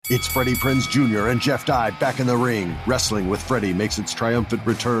It's Freddie Prinze Jr. and Jeff Dye back in the ring. Wrestling with Freddie makes its triumphant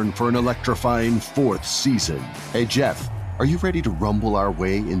return for an electrifying 4th season. Hey, Jeff, are you ready to rumble our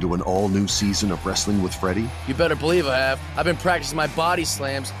way into an all-new season of Wrestling with Freddie? You better believe I have. I've been practicing my body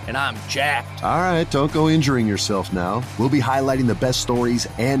slams, and I'm jacked. All right, don't go injuring yourself now. We'll be highlighting the best stories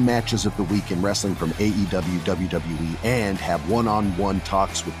and matches of the week in wrestling from AEW, WWE, and have one-on-one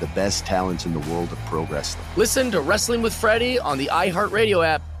talks with the best talents in the world of pro wrestling. Listen to Wrestling with Freddie on the iHeartRadio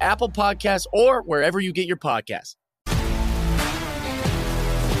app, Apple Podcasts, or wherever you get your podcasts.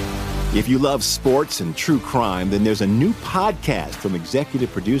 If you love sports and true crime, then there's a new podcast from executive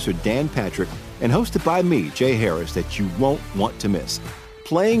producer Dan Patrick and hosted by me, Jay Harris, that you won't want to miss.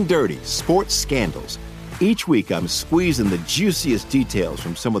 Playing Dirty: Sports Scandals. Each week, I'm squeezing the juiciest details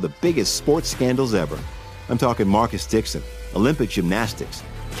from some of the biggest sports scandals ever. I'm talking Marcus Dixon, Olympic gymnastics,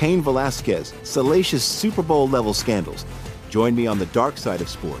 Cain Velasquez, salacious Super Bowl-level scandals. Join me on the dark side of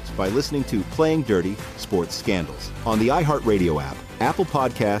sports by listening to Playing Dirty: Sports Scandals on the iHeartRadio app, Apple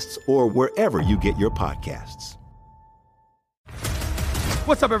Podcasts, or wherever you get your podcasts.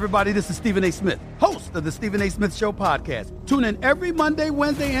 What's up, everybody? This is Stephen A. Smith, host of the Stephen A. Smith Show podcast. Tune in every Monday,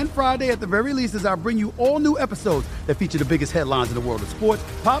 Wednesday, and Friday at the very least as I bring you all new episodes that feature the biggest headlines in the world of sports,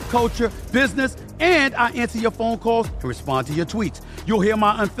 pop culture, business, and I answer your phone calls and respond to your tweets. You'll hear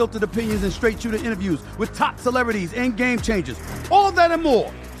my unfiltered opinions and straight-shooter interviews with top celebrities and game changers. All that and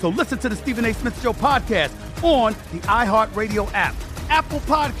more. So listen to the Stephen A. Smith Show podcast on the iHeartRadio app, Apple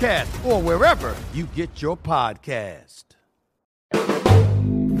Podcasts, or wherever you get your podcast.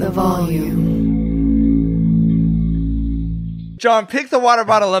 The volume. John, pick the water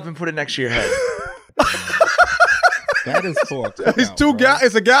bottle up and put it next to your head. That is for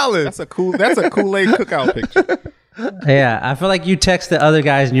it's a gallon. That's a Kool-Aid cookout picture. Yeah, I feel like you text the other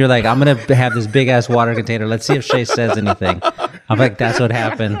guys and you're like, I'm going to have this big ass water container. Let's see if Shea says anything. I'm like, that's what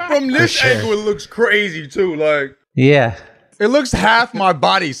happened. From this angle, it looks crazy too. Like, yeah. It looks half my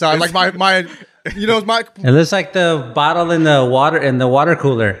body size. Like my you know, it's my. It looks like the bottle in the water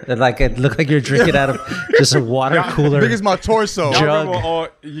cooler. It looked like you're drinking out of just a water cooler. Big as my torso. Y'all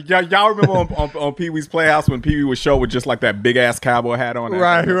remember on Pee Wee's Playhouse when Pee Wee would show with just like that big ass cowboy hat on?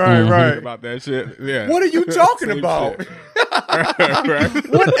 Right. About that shit. Yeah. What are you talking about?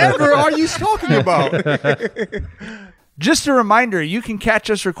 Whatever are you talking about? Just a reminder, you can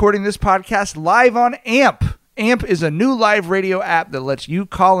catch us recording this podcast live on AMP. AMP is a new live radio app that lets you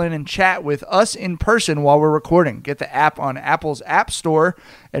call in and chat with us in person while we're recording. Get the app on Apple's App Store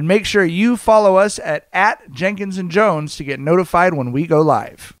and make sure you follow us at Jenkins and Jonez to get notified when we go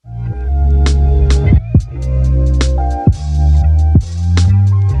live.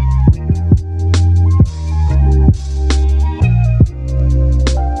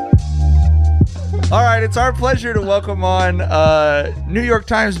 All right, it's our pleasure to welcome on New York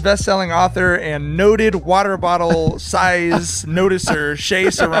Times bestselling author and noted water bottle size noticer, Shea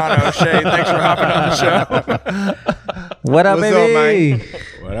Serrano. Shea, thanks for hopping on the show. What up, baby?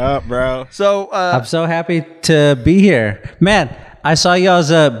 What up, bro? So I'm so happy to be here. Man, I saw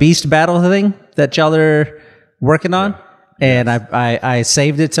y'all's Beast Battle thing that y'all are working on. And I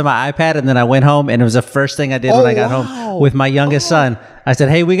saved it to my iPad, and then I went home, and it was the first thing I did when I got home with my youngest son. I said,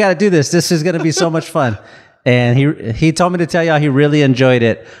 hey, we got to do this. This is going to be so much fun. And he told me to tell y'all he really enjoyed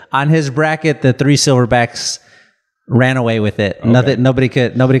it. On his bracket, the 3 silverbacks ran away with it. Okay. Nobody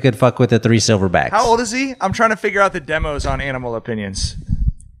could fuck with the 3 silverbacks. How old is he? I'm trying to figure out the demos on Animal Opinions.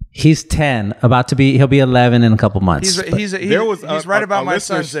 He's 10, he'll be 11 in a couple months. He's right about my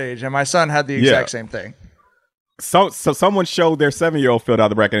son's age, and my son had the exact same thing. So someone showed their 7-year-old filled out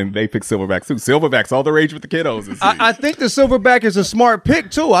the bracket and they picked silverbacks too. Silverbacks all the rage with the kiddos. I think the silverback is a smart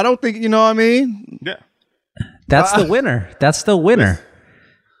pick too. I don't think, you know what I mean? Yeah. That's the winner.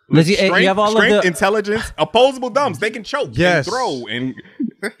 Strength, you have all of the intelligence, opposable thumbs. They can choke and throw and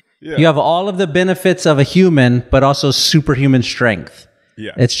yeah. You have all of the benefits of a human, but also superhuman strength.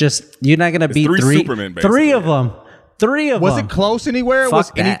 Yeah. It's just you're not going to beat 3 Supermen, basically. 3 of them. 3 of them. Was it close anywhere? Fuck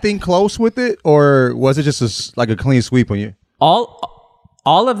was that. anything close with it, or was it just like a clean sweep on you? All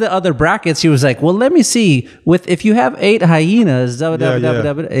of the other brackets, he was like, well, let me see. If you have 8 hyenas,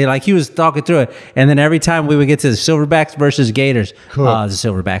 like he was talking through it, and then every time we would get to the silverbacks versus gators, the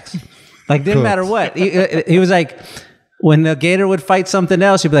silverbacks, like didn't matter what. He was like, when the gator would fight something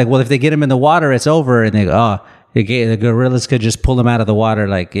else, he'd be like, well, if they get him in the water, it's over, and they go, the gorillas could just pull them out of the water.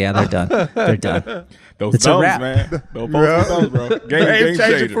 Like, yeah, they're done. They're done. Those it's thumbs, a wrap. man. Those thumbs, bro. Game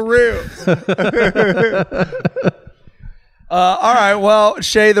changer for real. All right. Well,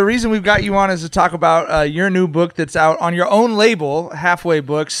 Shea, the reason we've got you on is to talk about your new book that's out on your own label, Halfway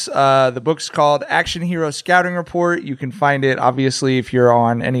Books. The book's called Action Hero Scouting Report. You can find it, obviously, if you're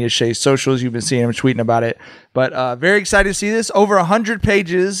on any of Shea's socials. You've been seeing him tweeting about it. But very excited to see this. Over 100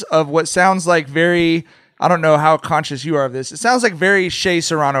 pages of what sounds like very, I don't know how conscious you are of this. It sounds like very Shea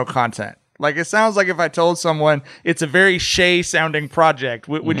Serrano content. Like, it sounds like if I told someone it's a very Shea sounding project.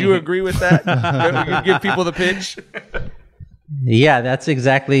 Would you agree with that? You give people the pitch? Yeah, that's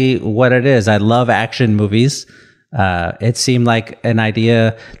exactly what it is. I love action movies. It seemed like an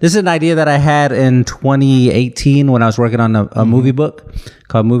idea. This is an idea that I had in 2018 when I was working on a movie book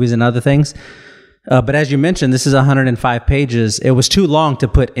called Movies and Other Things. But as you mentioned, this is 105 pages. It was too long to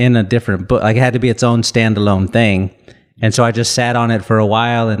put in a different book. Like, it had to be its own standalone thing. And so I just sat on it for a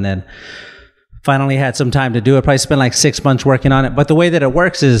while and then finally had some time to do it. Probably spent like 6 months working on it. But the way that it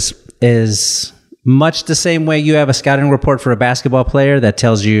works is much the same way you have a scouting report for a basketball player that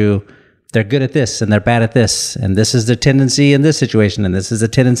tells you they're good at this and they're bad at this, and this is the tendency in this situation, and this is the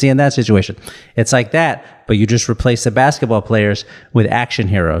tendency in that situation. It's like that, but you just replace the basketball players with action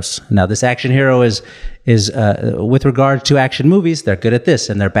heroes. Now, this action hero is with regard to action movies, they're good at this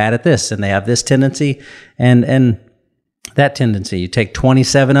and they're bad at this, and they have this tendency and that tendency. You take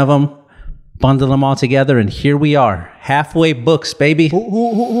 27 of them, bundle them all together, and here we are. Halfway Books, baby.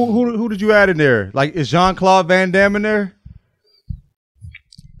 Who did you add in there? Like, is Jean-Claude Van Damme in there?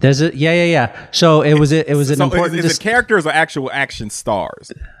 There's a yeah. So it was an important. Is it characters or actual action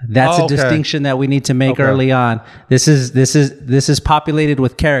stars? That's a distinction that we need to make early on. This is populated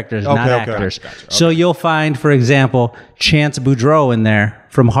with characters, not actors. Gotcha. So you'll find, for example, Chance Boudreaux in there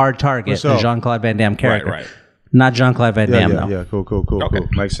from Hard Target, the Jean-Claude Van Damme character. Right. Not Jean-Claude Van Damme, though. Yeah, cool. Okay.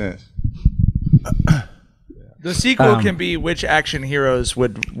 Makes sense. The sequel can be which action heroes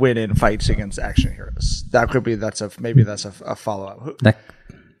would win in fights against action heroes. That could be that's a follow up.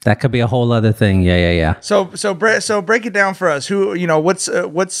 That could be a whole other thing. Yeah. So break it down for us.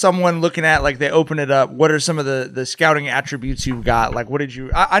 What's someone looking at? Like, they open it up. What are some of the scouting attributes you've got? Like, what did you?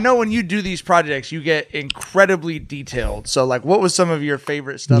 I know when you do these projects, you get incredibly detailed. So, like, what was some of your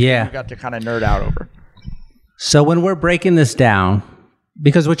favorite stuff that you got to kind of nerd out over? So when we're breaking this down,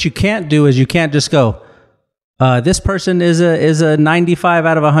 because what you can't do is you can't just go, this person is a 95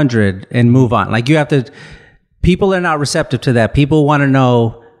 out of 100 and move on. Like, you have to. People are not receptive to that. People want to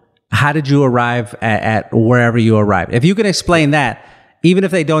know, how did you arrive at wherever you arrived? If you can explain that, even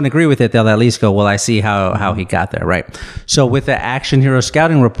if they don't agree with it, they'll at least go, well, I see how he got there, right? So with the Action Hero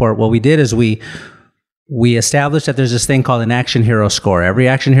Scouting Report, what we did is we established that there's this thing called an Action Hero score. Every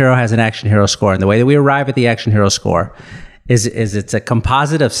action hero has an Action Hero score. And the way that we arrive at the Action Hero score is it's a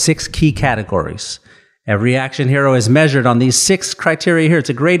composite of 6 key categories. Every action hero is measured on these 6 criteria here. It's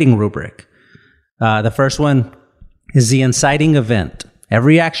a grading rubric. The first one is the inciting event.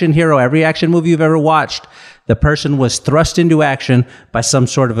 Every action hero, every action movie you've ever watched, the person was thrust into action by some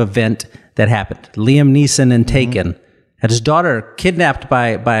sort of event that happened. Liam Neeson in Taken had his daughter kidnapped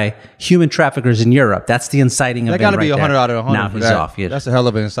by human traffickers in Europe. That's the inciting event. That got to be 100 out of 100. Now he's off. Yeah. That's a hell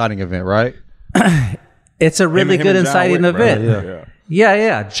of an inciting event, right? It's a really good inciting event.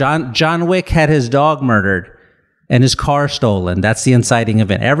 Yeah. John Wick had his dog murdered and his car stolen. That's the inciting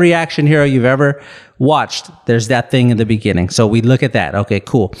event. Every action hero you've ever watched, there's that thing in the beginning. So we look at that. Okay,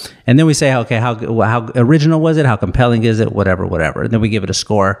 cool. And then we say, okay, how original was it? How compelling is it? Whatever. And then we give it a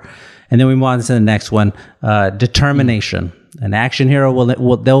score. And then we move on to the next one. Determination. An action hero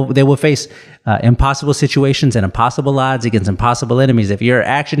will face impossible situations and impossible odds against impossible enemies. If your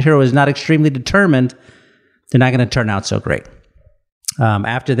action hero is not extremely determined, they're not going to turn out so great.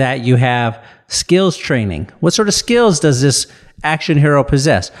 After that, you have skills training. What sort of skills does this action hero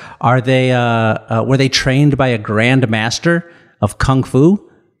possess? Were they trained by a grand master of kung fu,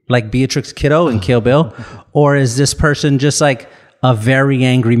 like Beatrix Kiddo in Kill Bill, or is this person just like a very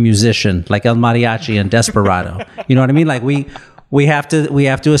angry musician, like El Mariachi in Desperado? You know what I mean? Like we have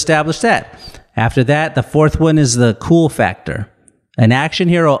to establish that. After that, the fourth one is the cool factor. An action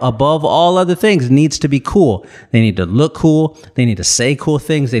hero, above all other things, needs to be cool. They need to look cool. They need to say cool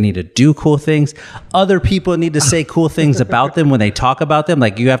things. They need to do cool things. Other people need to say cool things about them when they talk about them.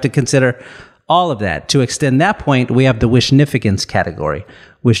 Like, you have to consider all of that. To extend that point, we have the wishnificance category.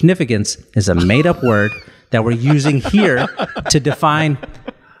 Wishnificance is a made-up word that we're using here to define.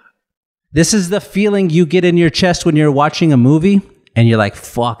 This is the feeling you get in your chest when you're watching a movie and you're like,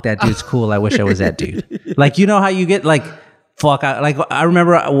 fuck, that dude's cool. I wish I was that dude. Like, you know how you get like, fuck, I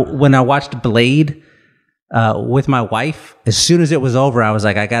remember when I watched Blade with my wife, as soon as it was over, I was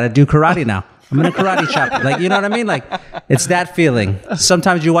like, I got to do karate now. I'm in a karate chop. Like, you know what I mean? Like, it's that feeling.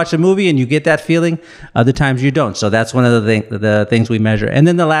 Sometimes you watch a movie and you get that feeling. Other times you don't. So that's one of the things we measure. And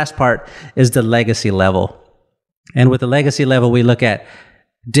then the last part is the legacy level. And with the legacy level, we look at,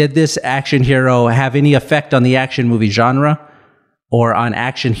 did this action hero have any effect on the action movie genre or on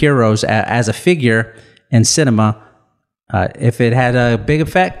action heroes as a figure in cinema? If it had a big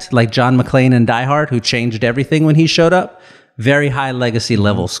effect, like John McClane in Die Hard, who changed everything when he showed up, very high legacy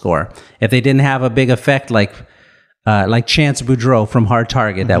level score. If they didn't have a big effect, like Chance Boudreaux from Hard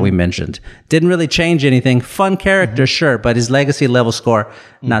Target that we mentioned, didn't really change anything. Fun character, sure, but his legacy level score,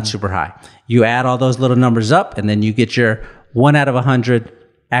 not super high. You add all those little numbers up, and then you get your 1 out of 100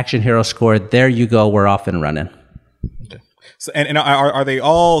 action hero score. There you go. We're off and running. Okay. So, and are they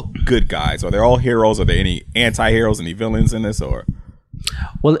all good guys? Are they all heroes? Are there any anti-heroes, any villains in this? Or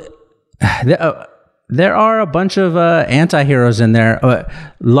well, there are a bunch of anti-heroes in there,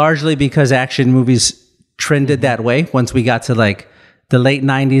 largely because action movies trended that way. Once we got to like the late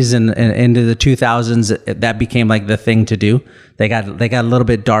 90s and into the 2000s, that became like the thing to do. They got a little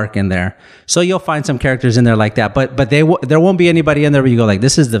bit dark in there. So you'll find some characters in there like that, but there won't be anybody in there where you go like,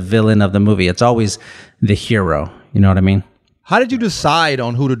 this is the villain of the movie. It's always the hero. You know what I mean? How did you decide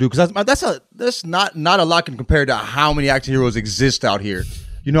on who to do? Because that's not a lot compared to how many action heroes exist out here.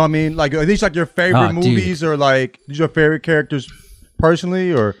 You know what I mean? Like, are these like your favorite movies, or like these your favorite characters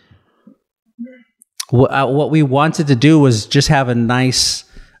personally, or? What we wanted to do was just have a nice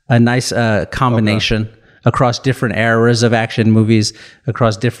combination across different eras of action movies,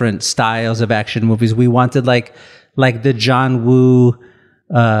 across different styles of action movies. We wanted like the John Woo,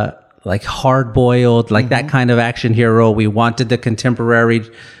 like hard-boiled, like that kind of action hero. We wanted the contemporary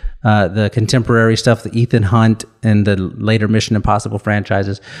stuff, the Ethan Hunt and the later Mission Impossible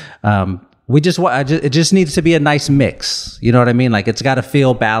franchises. It just needs to be a nice mix. You know what I mean? Like, it's got to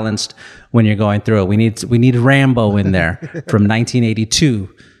feel balanced when you're going through it. We need Rambo in there from 1982.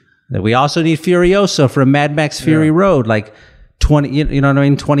 We also need Furiosa from Mad Max Fury Road, like 20. You know what I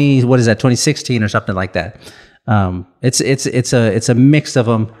mean? 2016 or something like that. It's a mix of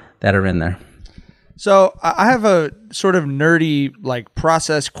them that are in there. So I have a sort of nerdy like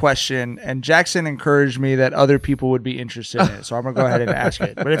process question, and Jackson encouraged me that other people would be interested in it. So I'm going to go ahead and ask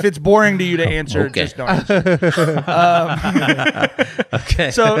it. But if it's boring to you to answer, just don't answer.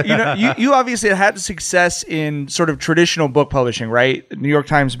 Okay. So, you obviously had success in sort of traditional book publishing, right? New York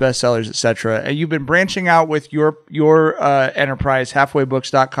Times bestsellers, et cetera. And you've been branching out with your enterprise,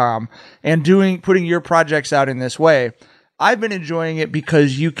 halfwaybooks.com, and putting your projects out in this way. I've been enjoying it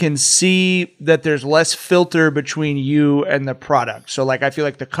because you can see that there's less filter between you and the product. So like, I feel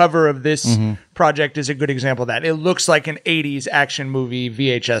like the cover of this project is a good example of that. It looks like an 80s action movie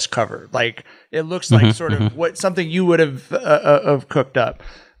VHS cover. Like, it looks like sort of something you would have cooked up.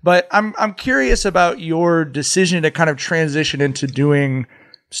 But I'm curious about your decision to kind of transition into doing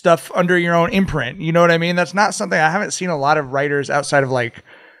stuff under your own imprint. You know what I mean? That's not something I haven't seen a lot of writers outside of like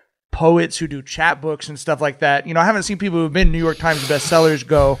poets who do chapbooks and stuff like that. I haven't seen people who've been New York Times bestsellers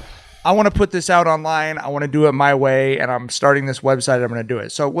go, I want to put this out online. I want to do it my way, and I'm starting this website. I'm going to do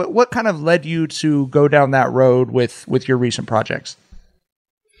it. So what kind of led you to go down that road with your recent projects?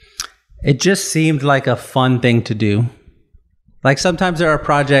 It just seemed like a fun thing to do. Like, sometimes there are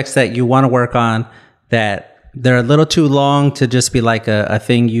projects that you want to work on that they're a little too long to just be like a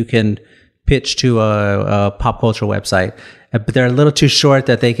thing you can pitch to a pop culture website. But they're a little too short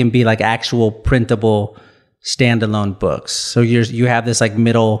that they can be like actual printable standalone books. So you have this like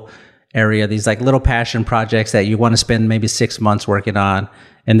middle area, these like little passion projects that you want to spend maybe 6 months working on,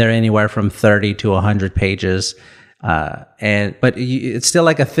 and they're anywhere from 30 to 100 pages. But it's still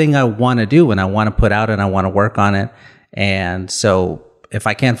like a thing I want to do and I want to put out and I want to work on it. And so if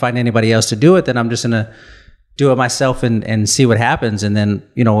I can't find anybody else to do it, then I'm just going to do it myself and see what happens. And then,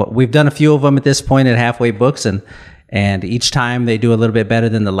 we've done a few of them at this point at Halfway Books, and each time they do a little bit better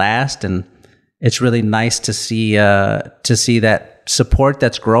than the last. And it's really nice to see that support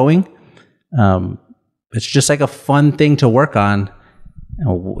that's growing. It's just like a fun thing to work on.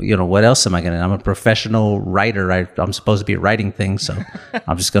 What else am I going to do? I'm a professional writer. I'm supposed to be writing things, so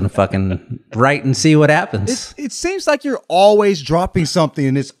I'm just going to fucking write and see what happens. It seems like you're always dropping something,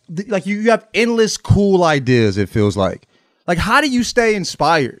 and it's like you have endless cool ideas, it feels like. Like, how do you stay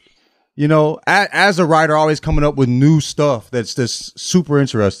inspired? As a writer, always coming up with new stuff that's just super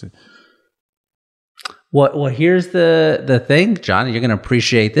interesting. Well, here's the thing, John. You're going to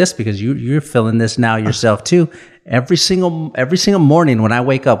appreciate this because you're feeling this now yourself too. Every single morning when I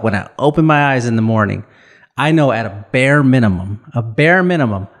wake up, when I open my eyes in the morning, I know at a bare minimum,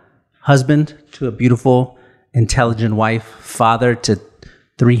 husband to a beautiful, intelligent wife, father to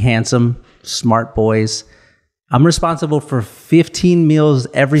 3 handsome smart boys. I'm responsible for 15 meals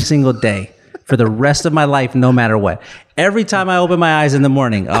every single day for the rest of my life, no matter what. Every time I open my eyes in the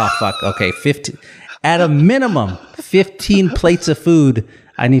morning, oh, fuck, okay, 15. At a minimum, 15 plates of food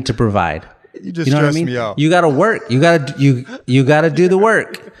I need to provide. You just stress me out. You got to work. You got to do the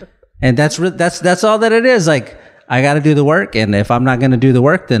work. And that's all that it is. Like, I got to do the work. And if I'm not going to do the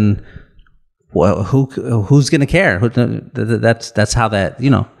work, then well, who's going to care? That's how that,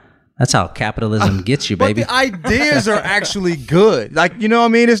 that's how capitalism gets you, baby. But the ideas are actually good. Like, you know what I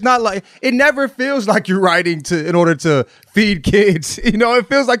mean? It's not like, it never feels like you're writing in order to feed kids. It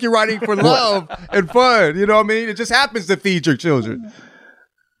feels like you're writing for love and fun. You know what I mean? It just happens to feed your children.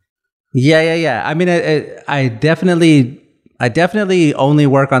 Yeah. I mean, I definitely only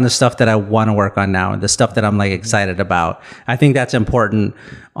work on the stuff that I want to work on now, and the stuff that I'm like excited about. I think that's important.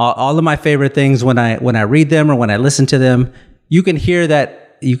 All of my favorite things, when I read them or when I listen to them, you can hear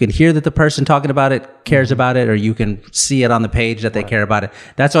that the person talking about it cares about it, or you can see it on the page that they care about it.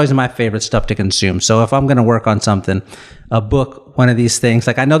 That's always my favorite stuff to consume. So if I'm going to work on something, a book, one of these things,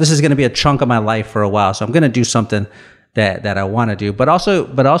 like I know this is going to be a chunk of my life for a while, so I'm going to do something that I want to do. But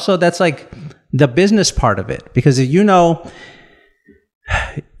also that's like the business part of it, because if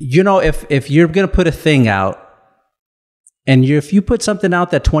if you're going to put a thing out, and if you put something out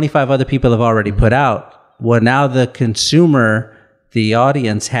that 25 other people have already put out, well, now the consumer, the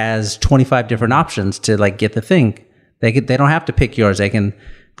audience, has 25 different options to like get the thing. They don't have to pick yours. They can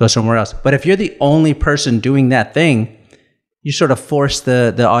go somewhere else. But if you're the only person doing that thing, you sort of force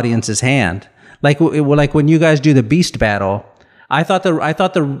the audience's hand. Like when you guys do the beast battle, I thought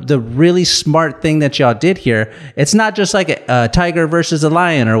the really smart thing that y'all did here, it's not just like a tiger versus a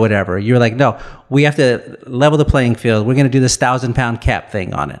lion or whatever. You're like, no, we have to level the playing field. We're going to do this 1,000-pound cap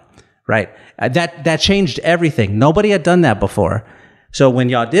thing on it, right? That changed everything. Nobody had done that before. So when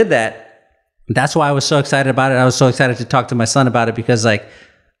y'all did that, that's why I was so excited about it. I was so excited to talk to my son about it, because like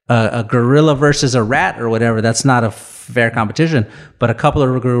a gorilla versus a rat or whatever, that's not a fair competition. But a couple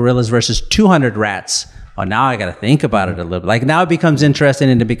of gorillas versus 200 rats. Oh, now I got to think about it a little bit. Like now it becomes interesting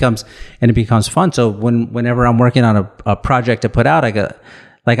and it becomes fun. So whenever I'm working on a project to put out,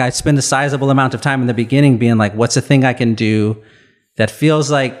 I spend a sizable amount of time in the beginning being like, what's a thing I can do that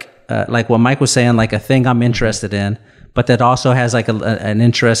feels like what Mike was saying, like a thing I'm interested in, but that also has like an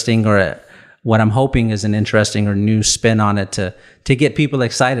interesting what I'm hoping is an interesting or new spin on it to get people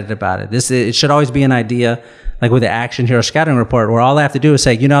excited about it. It should always be an idea, like with the Action Hero Scouting Report, where all I have to do is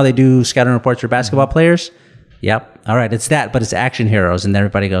say, how they do scouting reports for basketball players? Yep. All right, it's that, but it's Action Heroes. And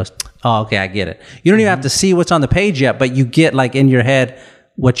everybody goes, oh, okay, I get it. You don't even have to see what's on the page yet, but you get like in your head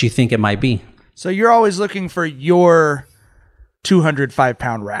what you think it might be. So you're always looking for your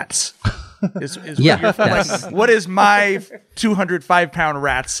 205-pound rats. What is my 205-pound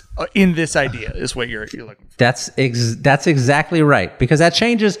rats in this idea is what you're looking for. That's exactly right, because that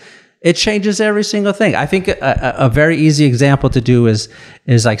changes. It changes every single thing. I think a very easy example to do is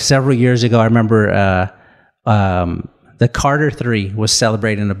like several years ago. I remember the Carter 3 was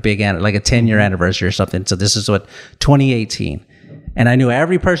celebrating a big like a 10-year anniversary or something. So this is 2018, and I knew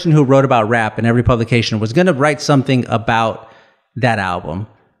every person who wrote about rap in every publication was going to write something about that album.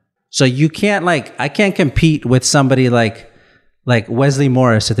 So you can't I can't compete with somebody like Wesley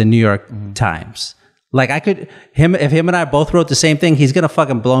Morris at the New York Times. Like if him and I both wrote the same thing, he's going to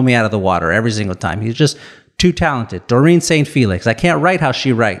fucking blow me out of the water every single time. He's just too talented. Doreen St. Felix, I can't write how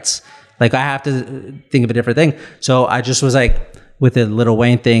she writes. Like I have to think of a different thing. So I just was like, with the Lil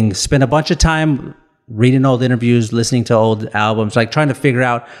Wayne thing, spent a bunch of time reading old interviews, listening to old albums, like trying to figure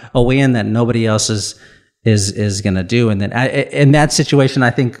out a way in that nobody else is going to do. And then in that situation,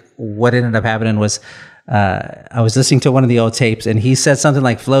 I think what ended up happening was I was listening to one of the old tapes, and he said something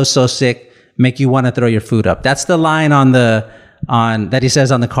like, "Flow's so sick, make you want to throw your food up." That's the line on that he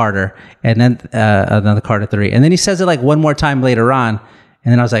says on the Carter, and then on the Carter 3. And then he says it like one more time later on.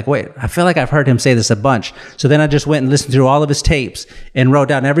 And then I was like, wait, I feel like I've heard him say this a bunch. So then I just went and listened through all of his tapes and wrote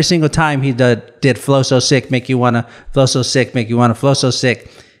down every single time he did "flow so sick, make you want to flow so sick, make you want to flow so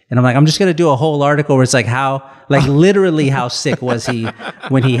sick." And I'm like, I'm just going to do a whole article where it's like literally how sick was he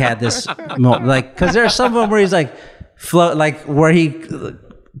when he had this, because there's some of them where he's like, where he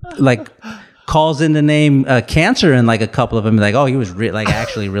calls in the name cancer in like a couple of them, like, oh, he was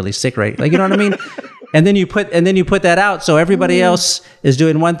actually really sick, right? Like, you know what I mean? And then you put that out, so everybody else is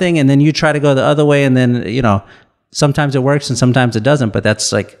doing one thing, and then you try to go the other way, and then sometimes it works and sometimes it doesn't, but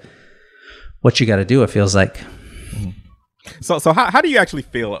that's like what you got to do. It feels like. So how do you actually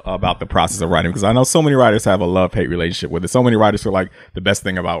feel about the process of writing? Because I know so many writers have a love-hate relationship with it. So many writers feel like the best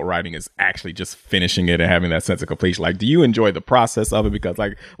thing about writing is actually just finishing it and having that sense of completion. Like, do you enjoy the process of it? Because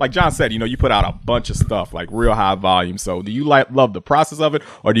like John said, you put out a bunch of stuff, like real high volume. So do you love the process of it,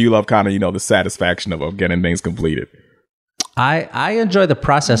 or do you love kind of, the satisfaction of getting things completed? I enjoy the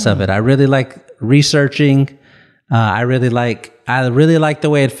process of it. I really like researching. I really like the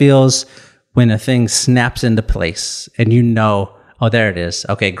way it feels when a thing snaps into place and oh, there it is.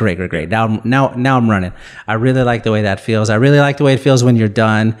 Okay, great. Now I'm running. I really like the way that feels. I really like the way it feels when you're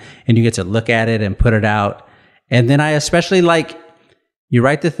done and you get to look at it and put it out. And then I especially like, you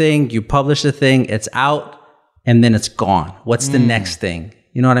write the thing, you publish the thing, it's out, and then it's gone. What's the next thing?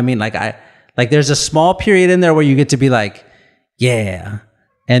 You know what I mean? Like there's a small period in there where you get to be like, yeah,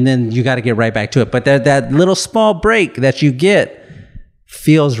 and then you got to get right back to it. But that little small break that you get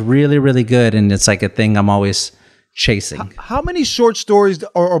feels really, really good, and it's like a thing I'm always chasing. How many short stories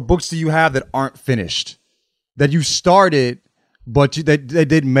or books do you have that aren't finished, that you started but they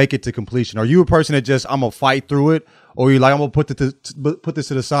didn't make it to completion? Are you a person that just, I'm gonna fight through it, or you're like, I'm gonna put this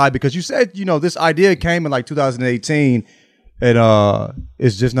to the side? Because you said this idea came in like 2018 and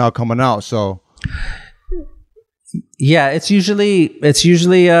it's just now coming out. So yeah, it's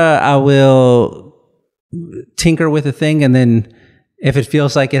usually I will tinker with a thing, and then if it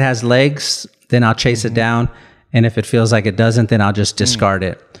feels like it has legs, then I'll chase it down. And if it feels like it doesn't, then I'll just discard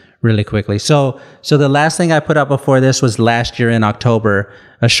it really quickly. So the last thing I put out before this was last year in October,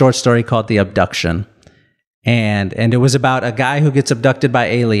 a short story called The Abduction. And it was about a guy who gets abducted by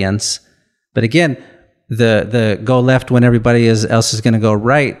aliens. But again, the go left when everybody else is going to go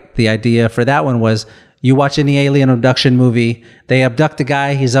right. The idea for that one was, you watch any alien abduction movie, they abduct the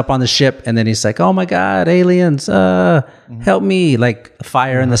guy, he's up on the ship, and then he's like, oh my God, aliens, help me, like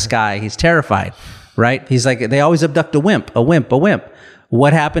fire in the sky. He's terrified, right? He's like, they always abduct a wimp.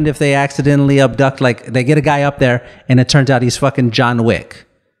 What happened if they accidentally abduct, like they get a guy up there and it turns out he's fucking John Wick.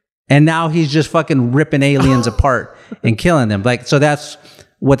 And now he's just fucking ripping aliens apart and killing them. Like, so that's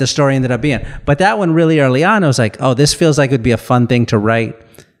what the story ended up being. But that one really early on, I was like, oh, this feels like it would be a fun thing to write.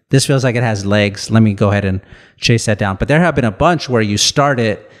 This feels like it has legs. Let me go ahead and chase that down. But there have been a bunch where you start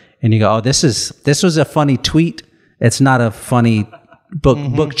it and you go, oh, this was a funny tweet. It's not a funny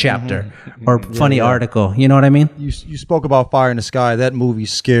book chapter or funny article. You know what I mean? You spoke about Fire in the Sky. That movie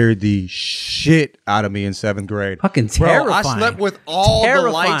scared the shit out of me in 7th grade. Fucking terrifying. Bro, I slept with all the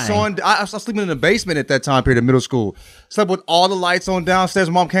lights on. I was sleeping in the basement at that time period in middle school. Slept with all the lights on downstairs.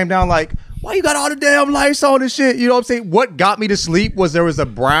 Mom came down like, why you got all the damn lights on and shit? You know what I'm saying? What got me to sleep was there was a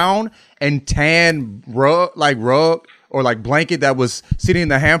brown and tan rug or like blanket that was sitting in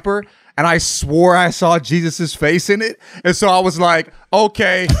the hamper. And I swore I saw Jesus's face in it. And so I was like,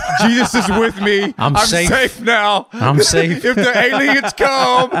 okay, Jesus is with me. I'm safe now. I'm safe. If the aliens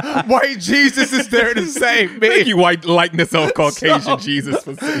come, white Jesus is there to save me. Thank you, white likeness of Caucasian Jesus.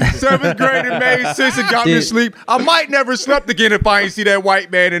 For 7th grade and May 6 and got me to sleep. I might never slept again if I ain't see that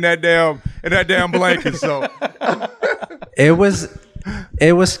white man in that damn blanket. So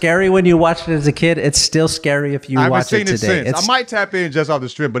It was scary when you watched it as a kid. It's still scary if you watch it today. I might tap in just off the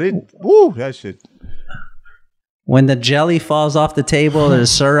strip, but that shit. When the jelly falls off the table, there's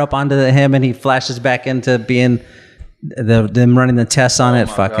syrup onto him, and he flashes back into being them running the tests on it.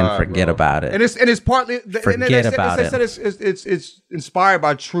 Fucking God, forget about it. And it's partly forget about it. It's inspired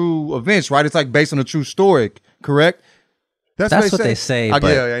by true events, right? It's like based on a true story, correct? That's what they say. But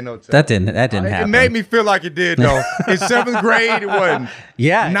I know. That didn't happen. It made me feel like it did, though. In 7th grade, it wasn't.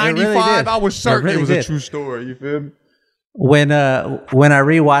 Yeah, 95, really I was certain it was a true story. You feel me? When I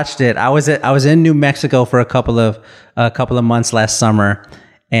rewatched it, I was in New Mexico for a couple of months last summer,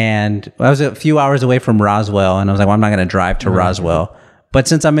 and I was a few hours away from Roswell, and I was like, well, I'm not going to drive to Roswell. But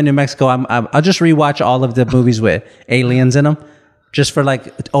since I'm in New Mexico, I'll just rewatch all of the movies with aliens in them, just for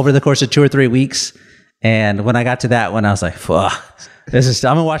like over the course of 2 or 3 weeks. And when I got to that one, I was like, fuck, I'm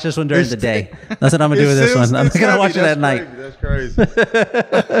going to watch this one during the day. That's what I'm going to do with this one. I'm going to watch it at night. That's crazy.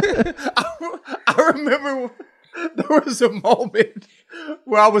 I remember there was a moment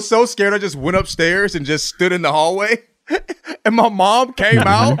where I was so scared I just went upstairs and just stood in the hallway. And my mom came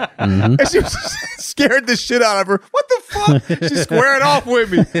out and she was scared the shit out of her. What the fuck? She squared off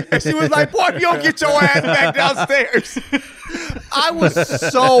with me. And she was like, boy, if you don't get your ass back downstairs. I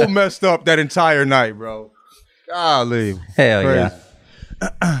was so messed up that entire night, bro. Golly. Hell crazy.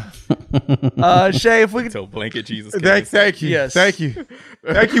 Yeah. Shay, if we could tell blanket Jesus. Thank you. Yes. Thank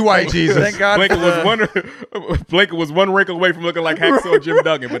you, white Jesus. Thank God. Blanket was one wrinkle away from looking like Hacksaw Jim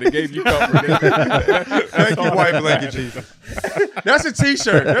Duggan, but it gave you comfort. Thank you, white blanket Jesus. That's a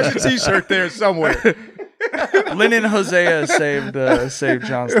t-shirt. There's a t-shirt there somewhere. Lennon Hosea saved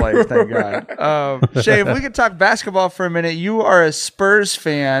John's life, thank God. Shea, if we could talk basketball for a minute, you are a Spurs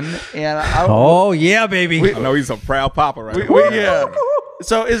fan, and yeah, baby. I know he's a proud papa right now. Yeah.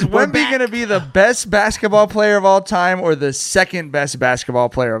 So is Wemby going to be the best basketball player of all time or the second best basketball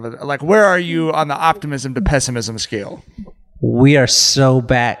player of it? Like, where are you on the optimism to pessimism scale? We are so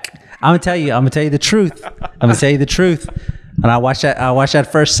back. I'm gonna tell you the truth. And I watched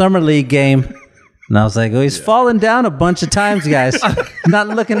that first summer league game, and I was like, "Oh, he's falling down a bunch of times, guys. Not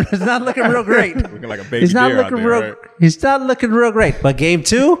looking real great. Looking like a baby deer out there, right? He's not looking real great." But game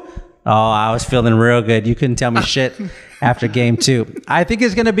 2, I was feeling real good. You couldn't tell me shit after game 2. I think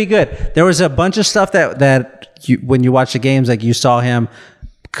it's gonna be good. There was a bunch of stuff that when you watch the games, like you saw him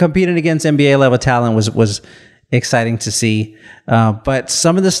competing against NBA level talent was exciting to see. But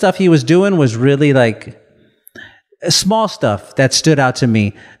some of the stuff he was doing was really like small stuff that stood out to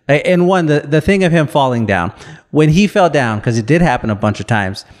me. And one, the thing of him falling down. When he fell down, because it did happen a bunch of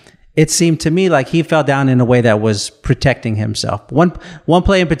times, it seemed to me like he fell down in a way that was protecting himself. One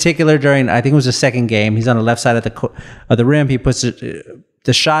play in particular during, I think it was the second game, he's on the left side of the rim. He puts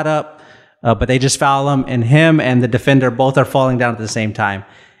the shot up, but they just foul him, and him and the defender both are falling down at the same time.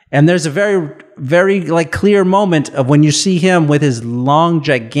 And there's a very, very like clear moment of when you see him with his long,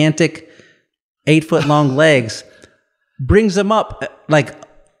 gigantic 8-foot long legs, brings them up like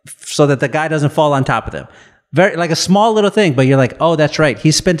so that the guy doesn't fall on top of them. Very like a small little thing, but you're like, oh, that's right.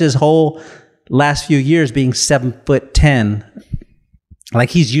 He spent his whole last few years being 7'10". Like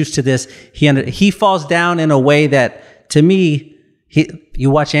he's used to this. He falls down in a way that, to me, you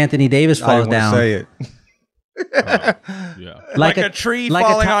watch Anthony Davis fall down. Say it. Yeah. Like a tree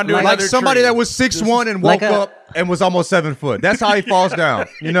falling onto another like somebody tree. that was 6'1" and woke up and was almost 7 foot. That's how he falls down.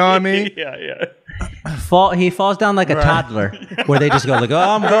 You know what I mean? Yeah. He falls down like a toddler, where they just go like, "Oh,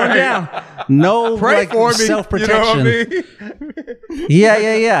 I'm going down." No, Pray like for me. self-protection. You know what I mean?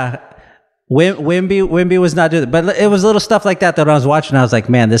 Yeah. Wemby was not doing it, but it was little stuff like that when I was watching. I was like,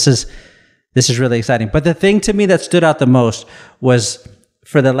 man, this is really exciting. But the thing to me that stood out the most was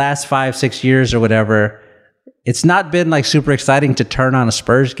for the last 5-6 years or whatever, it's not been like super exciting to turn on a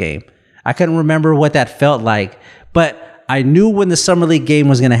Spurs game. I couldn't remember what that felt like, but I knew when the summer league game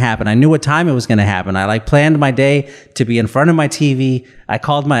was going to happen. I knew what time it was going to happen. I like planned my day to be in front of my TV. I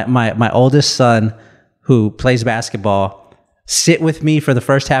called my oldest son, who plays basketball, sit with me for the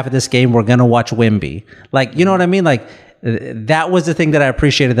first half of this game. We're going to watch Wemby. Like, you know what I mean? Like, that was the thing that I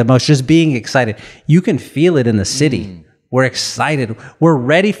appreciated the most, just being excited. You can feel it in the city. We're excited. We're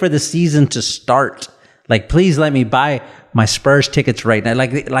ready for the season to start. Like, please let me buy my Spurs tickets right now.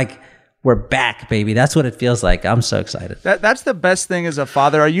 Like we're back, baby. That's what it feels like. I'm so excited. That's the best thing as a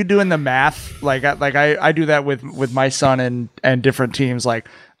father. Are you doing the math? I do that with my son and different teams. Like,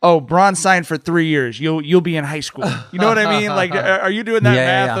 oh, Braun signed for 3 years. You'll be in high school. You know what I mean? Like, are you doing that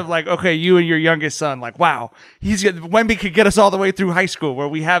math of like, okay, you and your youngest son, like, wow, Wemby could get us all the way through high school where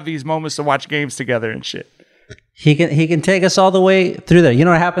we have these moments to watch games together and shit. He can take us all the way through there. You know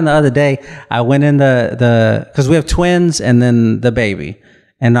what happened the other day? I went in because we have twins and then the baby.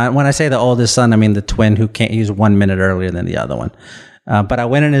 And when I say the oldest son, I mean the twin who he's 1 minute earlier than the other one. But I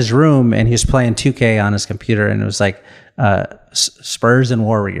went in his room and he was playing 2K on his computer, and it was like Spurs and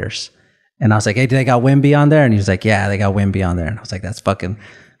Warriors. And I was like, hey, do they got Wemby on there? And he was like, yeah, they got Wemby on there. And I was like,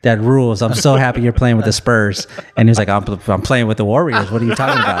 that rules. I'm so happy you're playing with the Spurs. And he was like, I'm playing with the Warriors. What are you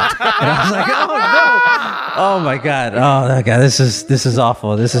talking about? And I was like, oh no. Oh my God. Oh my God. This is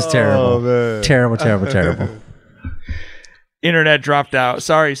awful. This is terrible. Man. Terrible. Internet dropped out.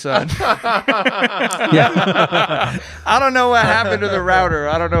 Sorry, son. Yeah. I don't know what happened to the router.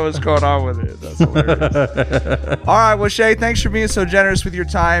 I don't know what's going on with it. That's hilarious. All right. Well, Shea, thanks for being so generous with your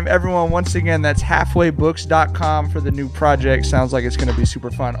time. Everyone, once again, that's halfwaybooks.com for the new project. Sounds like it's going to be super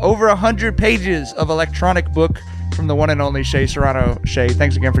fun. Over 100 pages of electronic book from the one and only Shea Serrano. Shea,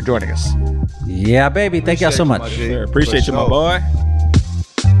 thanks again for joining us. Yeah, baby. Thank y'all so much. Sure. Appreciate you, my boy.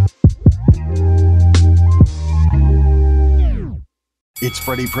 It's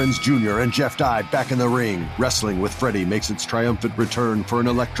Freddie Prinze Jr. and Jeff Dye back in the ring. Wrestling with Freddie makes its triumphant return for an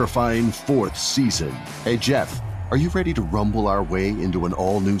electrifying 4th season. Hey, Jeff, are you ready to rumble our way into an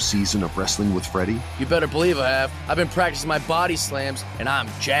all-new season of Wrestling with Freddie? You better believe I have. I've been practicing my body slams, and I'm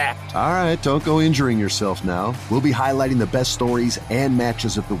jacked. All right, don't go injuring yourself now. We'll be highlighting the best stories and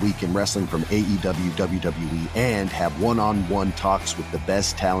matches of the week in wrestling from AEW, WWE, and have one-on-one talks with the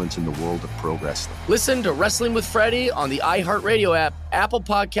best talents in the world of pro wrestling. Listen to Wrestling with Freddie on the iHeartRadio app, Apple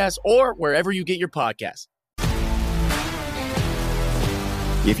Podcasts, or wherever you get your podcasts.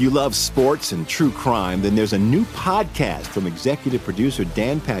 If you love sports and true crime, then there's a new podcast from executive producer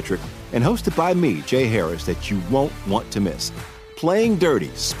Dan Patrick and hosted by me, Jay Harris, that you won't want to miss. Playing Dirty: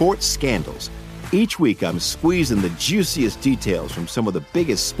 Sports Scandals. Each week, I'm squeezing the juiciest details from some of the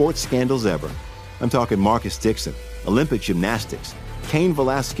biggest sports scandals ever. I'm talking Marcus Dixon, Olympic gymnastics, Cain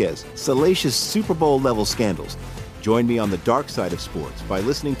Velasquez, salacious Super Bowl-level scandals. Join me on the dark side of sports by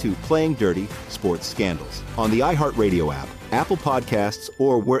listening to Playing Dirty: Sports Scandals on the iHeartRadio app, Apple Podcasts,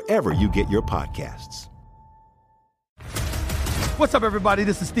 or wherever you get your podcasts. What's up, everybody?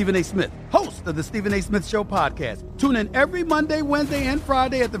 This is Stephen A. Smith, host of the Stephen A. Smith Show podcast. Tune in every Monday, Wednesday, and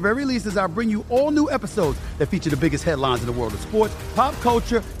Friday at the very least as I bring you all new episodes that feature the biggest headlines in the world of sports, pop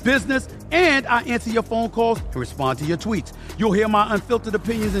culture, business, and I answer your phone calls and respond to your tweets. You'll hear my unfiltered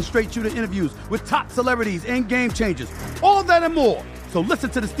opinions and straight-shooter interviews with top celebrities and game changers. All that and more. So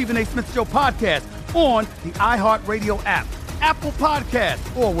listen to the Stephen A. Smith Show podcast on the iHeartRadio app, Apple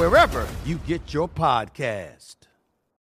Podcasts, or wherever you get your podcasts.